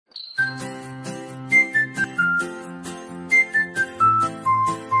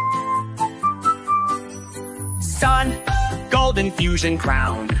Sun, golden fusion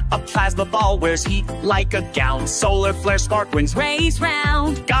crowned. A plasma ball wears heat like a gown. Solar flare spark winds rays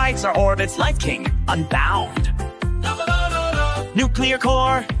round. Guides our orbits, life king, unbound. Nuclear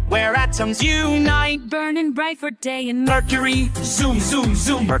core, where atoms unite. Burning bright for day and Mercury, zoom, zoom,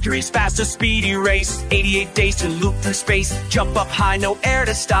 zoom. Mercury's fastest speedy race. 88 days to loop through space. Jump up high, no air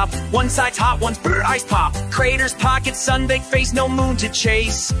to stop. One side's hot, one's ice pop. Craters, pockets, sun-baked face, no moon to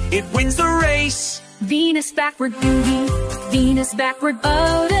chase. It wins the race. Venus backward beauty, Venus backward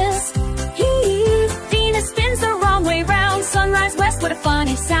Otis. Venus spins the wrong way round. Sunrise west, what a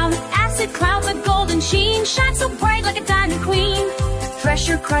funny sound. Acid clouds, a golden sheen. Shine so bright like a diamond queen.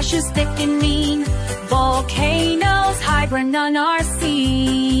 Pressure crushes thick and mean. Volcanoes hide where none are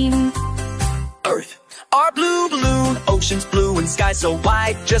seen. Earth, our blue balloon. Oceans blue and sky so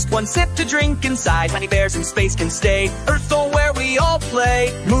wide. Just one sip to drink inside. Tiny bears in space can stay. Earth, though, where we all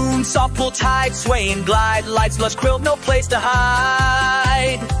play. Moon, soft pull tide, sway and glide. Lights, lush quilt, no place to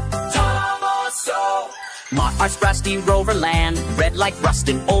hide. Mars, rusty rover land. Red like rust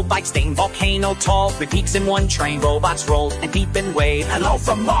and old bike stain. Volcano tall, 3 peaks in one train. Robots roll and deep in wave. Hello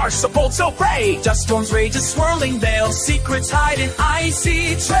from Mars, so bold, so brave. Dust storms rage, a swirling veil. Secrets hide in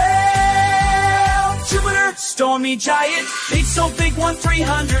icy trail. Jupiter, stormy giant. Big so big,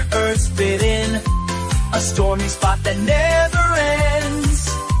 1/300 Earths fit in. A stormy spot that never ends.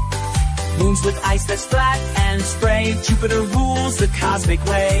 Moons with ice that's flat and spray. Jupiter rules the cosmic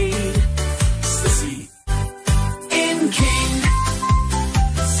wave. Sissy in King.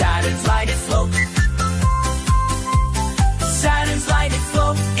 Saturn's lighted float. Saturn's lighted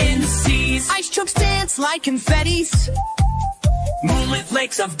float in seas. Ice chunks dance like confettis. Moonlit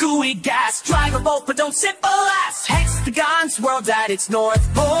lakes of gooey gas. Drive a boat but don't sip alas. Hexagon swirls at its north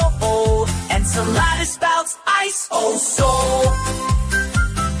pole. Enceladus spouts ice, oh so.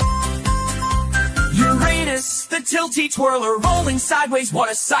 Uranus, the tilty twirler, rolling sideways, what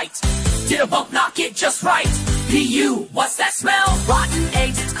a sight. Did a bump knock it just right? PU, what's that smell? Rotten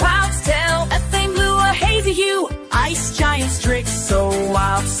eggs, it's clouds tell. Ethane blue, a hazy hue. Ice giants trick, so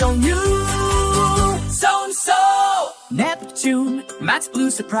wild, so new. So Neptune, Matt's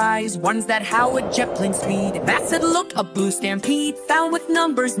blue surprise. Ones that Howard Jeppelin speed. Matt said look, a blue stampede. Found with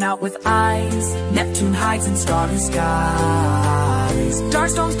numbers, not with eyes. Neptune hides in starry skies. Star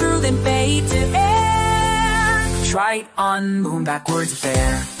storms through, then fade to air. Triton, moon backwards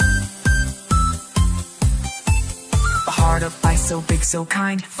affair. A heart of ice so big, so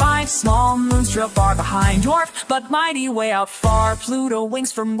kind. 5 small moons trail far behind. Dwarf, but mighty way out far. Pluto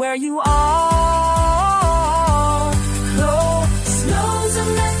winks from where you are. Though snows of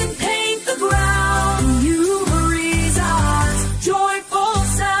method paint the ground. New horizons, joyful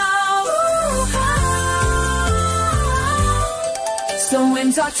sound. So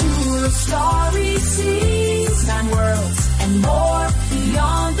ends our tour of starry seas. 9 worlds and more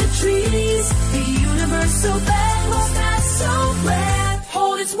beyond the trees. The universe so vast, so grand.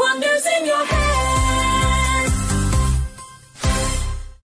 Hold its wonders